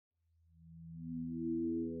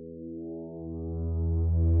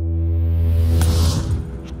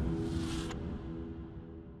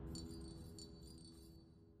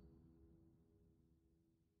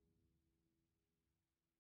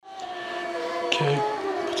two.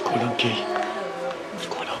 What's going on, Key? What's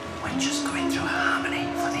going on? We're just going through a harmony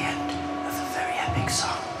for the end of a very epic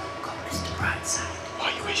song called Mr. Brightside. Why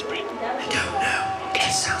are you whispering? I don't know. Okay.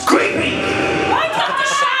 It sounds creepy. Why can't you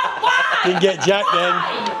shout? Why? Didn't get Jack then.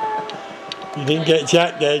 You didn't get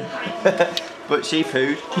Jack then. But she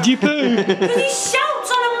pooed. Did you poo? Because he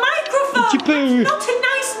shouts on a microphone. Did you poo? Not a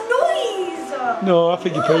nice noise. No, I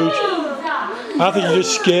think you pooed. I think you're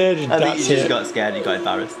just scared and I think that's you just it. got scared, you got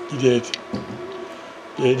embarrassed. You did.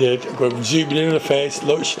 You did. I'm going zooming in on her face.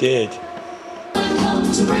 Look, she did. Looks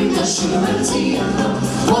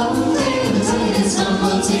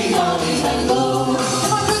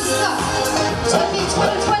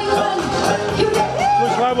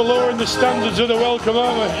like we're lowering the standards of the welcome,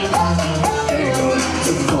 aren't we?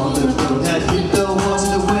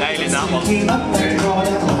 Nailing that one.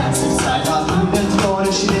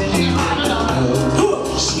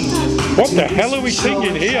 What the hell are we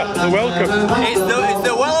singing here? The welcome. It's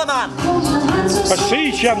the Wellerman. A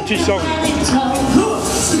sea shanty song.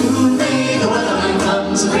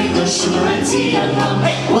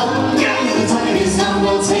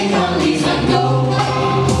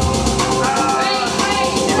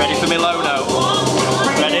 You ready for me low note?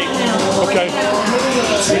 Ready? Okay.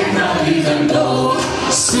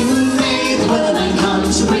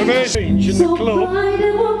 Amazing in the club.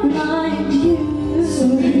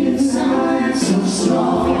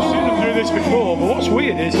 I've seen them do this before, but what's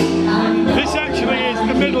weird is this actually is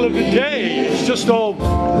the middle of the day. It's just all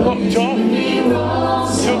locked off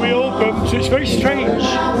until we open, so it's very strange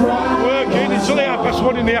working. It's only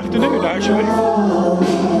 1:30 in the afternoon actually.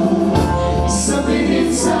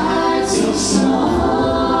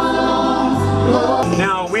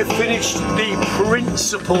 Now we've finished the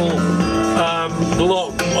principal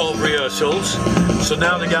block of rehearsals, so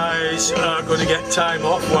now the guys are going to get time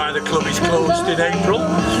off while the club is closed in April,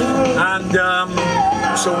 and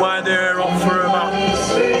so while they're off for about,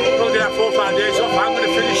 probably going to have 4 or 5 days off, I'm going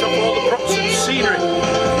to finish off all the props and scenery.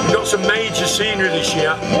 We've got some major scenery this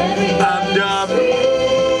year, and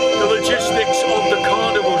the logistics of the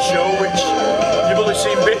carnival show, which you've only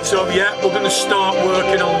seen bits of yet, we're going to start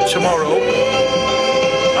working on tomorrow.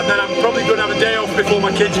 And then I'm probably going to have a day off before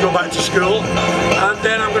my kids go back to school, and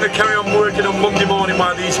then I'm going to carry on working on Monday morning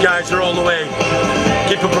while these guys are all away.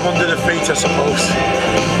 Keep them from under their feet, I suppose.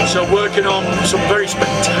 So working on some very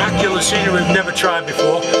spectacular scenery we've never tried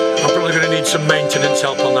before. I'm probably going to need some maintenance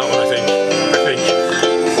help on that one, I think.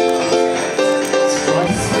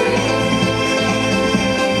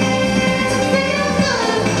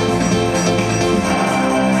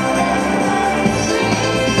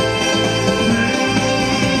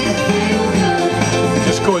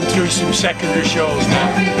 Going through some secondary shows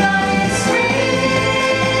now.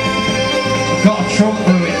 I've got a trunk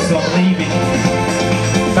route, so I'm leaving.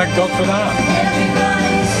 Thank God for that.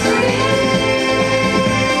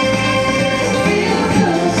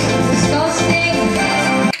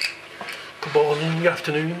 Good morning,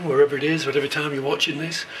 afternoon, wherever it is, whatever time you're watching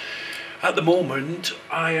this. At the moment,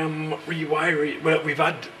 I am rewiring. Well, we've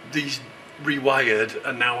had these rewired,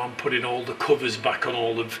 and now I'm putting all the covers back on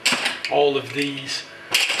all of these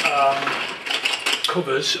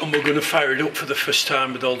covers, and we're going to fire it up for the first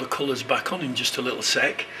time with all the colours back on in just a little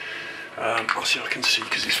sec. I'll see if I can see,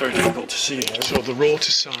 because it's very difficult to see now. So the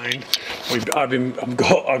rotor sign, I've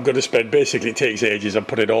got to spend, basically it takes ages. I'm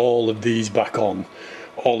putting all of these back on,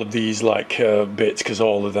 all of these like bits, because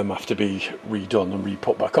all of them have to be redone and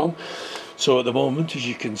re-put back on. So at the moment, as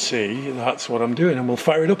you can see, that's what I'm doing, and we'll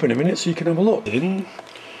fire it up in a minute so you can have a look.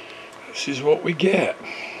 This is what we get.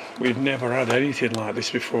 We've never had anything like this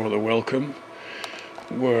before at the welcome.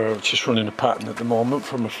 We're just running a pattern at the moment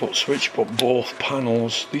from a foot switch, but both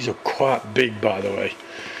panels, these are quite big, by the way.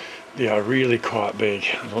 They are really quite big.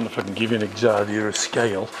 I don't know if I can give you an exact idea of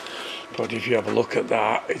scale, but if you have a look at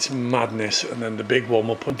that, it's madness. And then the big one,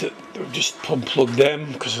 we'll just unplug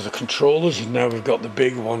them because of the controllers, and now we've got the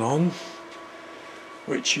big one on,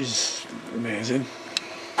 which is amazing.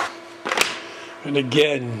 And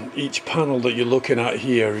again, each panel that you're looking at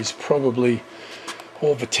here is probably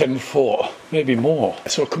over 10 foot, maybe more.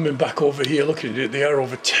 So coming back over here, looking at it, they are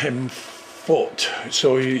over 10 foot.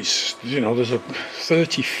 So it's, you know, there's a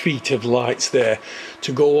 30 feet of lights there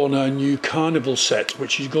to go on our new carnival set,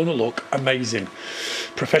 which is going to look amazing.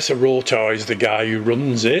 Professor Rotar is the guy who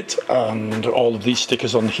runs it, and all of these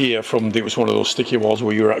stickers on here it was one of those sticky walls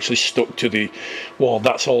where you were actually stuck to the wall.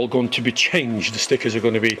 That's all going to be changed. The stickers are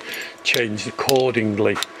going to be changed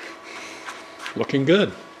accordingly. Looking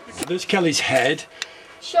good. There's Kelly's head.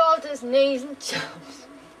 Shoulders, knees and toes.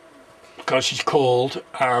 Because she's cold,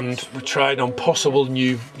 and we're trying on possible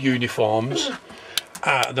new uniforms.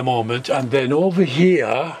 at the moment. And then over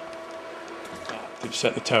here, they've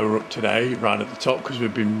set the tower up today right at the top because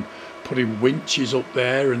we've been putting winches up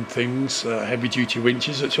there and things, heavy duty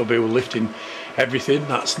winches that will be lifting everything.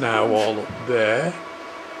 That's now all up there.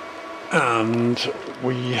 And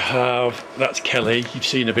we have, that's Kelly, you've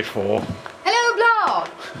seen her before. Hello,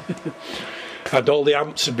 blog. And all the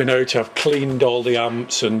amps have been out. I've cleaned all the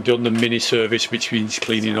amps and done the mini service, which means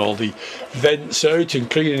cleaning all the vents out and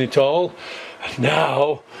cleaning it all. And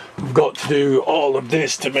now we've got to do all of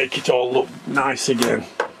this to make it all look nice again.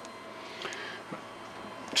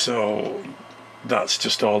 So that's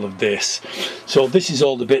just all of this. So this is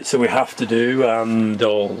all the bits that we have to do, and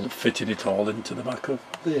all fitting it all into the back of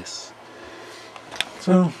this.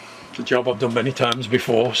 So it's a job I've done many times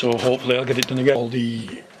before, so hopefully I'll get it done again. All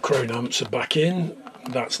the crown amps are back in.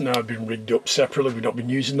 That's now been rigged up separately. We've not been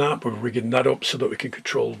using that, but we're rigging that up so that we can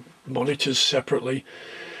control monitors separately.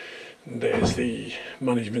 And there's the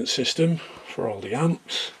management system for all the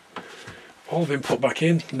amps. All been put back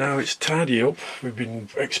in. Now it's tidy up. We've been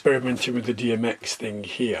experimenting with the DMX thing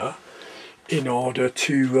here in order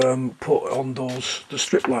to put on the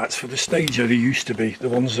strip lights for the stage that they used to be, the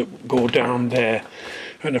ones that go down there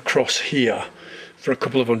and across here. For a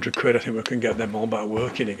couple of £100, I think we can get them all back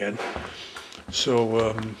working again.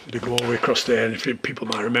 So they go all the way across there, and if people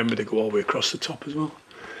might remember, they go all the way across the top as well.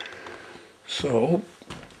 So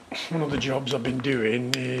one of the jobs I've been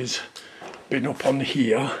doing is been up on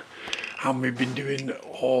here, and we've been doing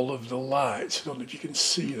all of the lights. I don't know if you can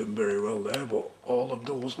see them very well there, but all of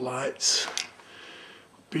those lights,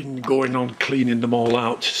 been going on cleaning them all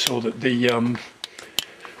out so that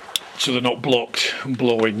so they're not blocked and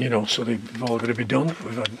blowing, you know, so they've all got to be done.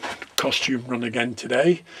 We've had costume run again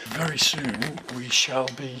today. Very soon we shall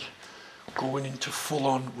be going into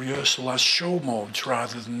full-on rehearsal as show modes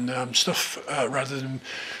rather than rather than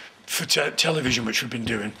for television, which we've been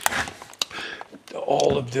doing.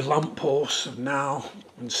 All of the lamp posts have now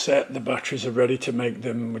been set. The batteries are ready to make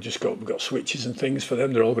them. We've got switches and things for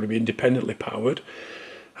them. They're all going to be independently powered,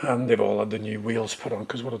 and they've all had the new wheels put on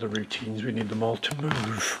because one of the routines, we need them all to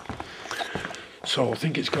move. So I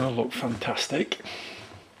think it's going to look fantastic,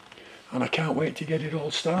 and I can't wait to get it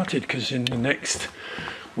all started because in the next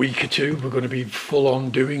week or two we're going to be full on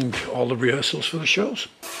doing all the rehearsals for the shows.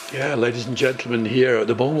 Yeah, ladies and gentlemen, here at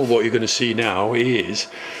the moment what you're going to see now is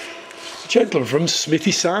a gentleman from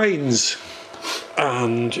Smithy Signs,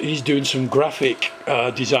 and he's doing some graphic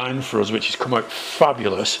design for us, which has come out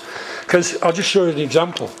fabulous. Because I'll just show you an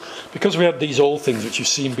example. Because we had these old things which you've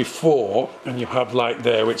seen before, and you have like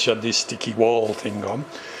there which had this sticky wall thing on,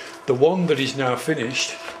 the one that is now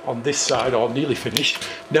finished on this side, or nearly finished,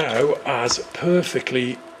 now has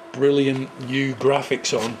perfectly brilliant new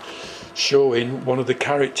graphics on, showing one of the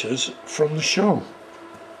characters from the show.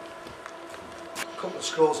 A couple of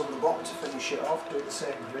scrolls on the bottom to finish it off, do it the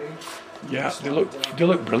same green. Yeah, they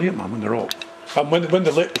look brilliant, man, when they're up. And when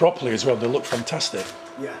they're lit properly as well, they look fantastic.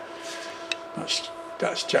 Yeah.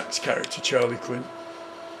 That's Jack's character, Charlie Quinn.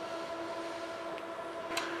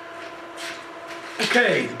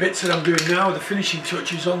 Okay, the bits that I'm doing now are the finishing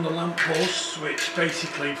touches on the lamp posts, which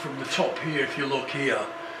basically from the top here, if you look here,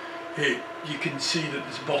 you can see that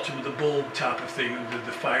there's the bottom of the bulb type of thing under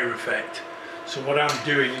the fire effect. So what I'm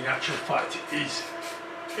doing in actual fact is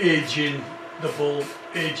aging the bulb,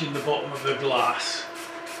 aging the bottom of the glass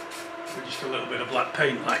with just a little bit of black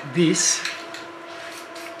paint like this.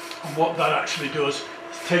 And what that actually does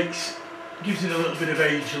is gives it a little bit of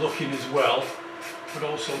age looking as well, but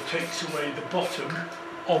also takes away the bottom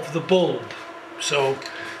of the bulb. So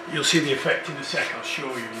you'll see the effect in a sec. I'll show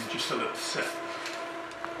you in just a little sec.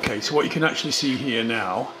 Okay, so what you can actually see here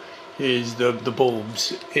now is the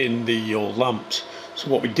bulbs in the old lamps. So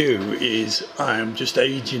what we do is I'm just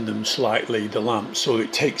aging them slightly, the lamps, so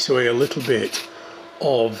it takes away a little bit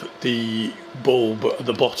of the bulb at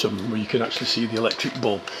the bottom where you can actually see the electric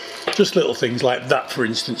bulb. Just little things like that, for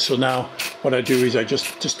instance. So now what I do is I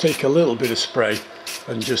just take a little bit of spray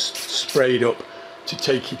and just spray it up to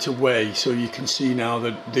take it away, so you can see now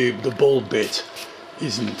that the bulb bit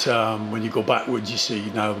isn't, when you go backwards, you see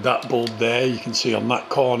now that bulb there, you can see on that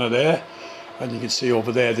corner there, and you can see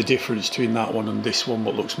over there the difference between that one and this one,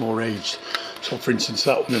 what looks more aged. So for instance,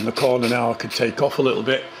 that one in the corner now I could take off a little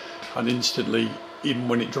bit, and instantly, even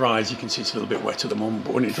when it dries, you can see it's a little bit wet at the moment,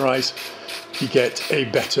 but when it dries you get a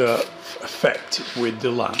better effect with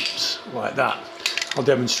the lamps like that. I'll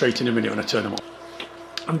demonstrate in a minute when I turn them on.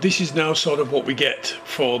 And this is now sort of what we get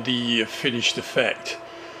for the finished effect.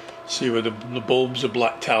 See where the bulbs are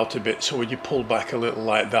blacked out a bit, so when you pull back a little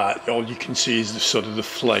like that, all you can see is the sort of the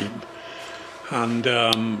flame, and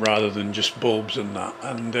rather than just bulbs and that.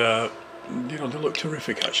 And you know, they look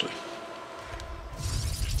terrific actually.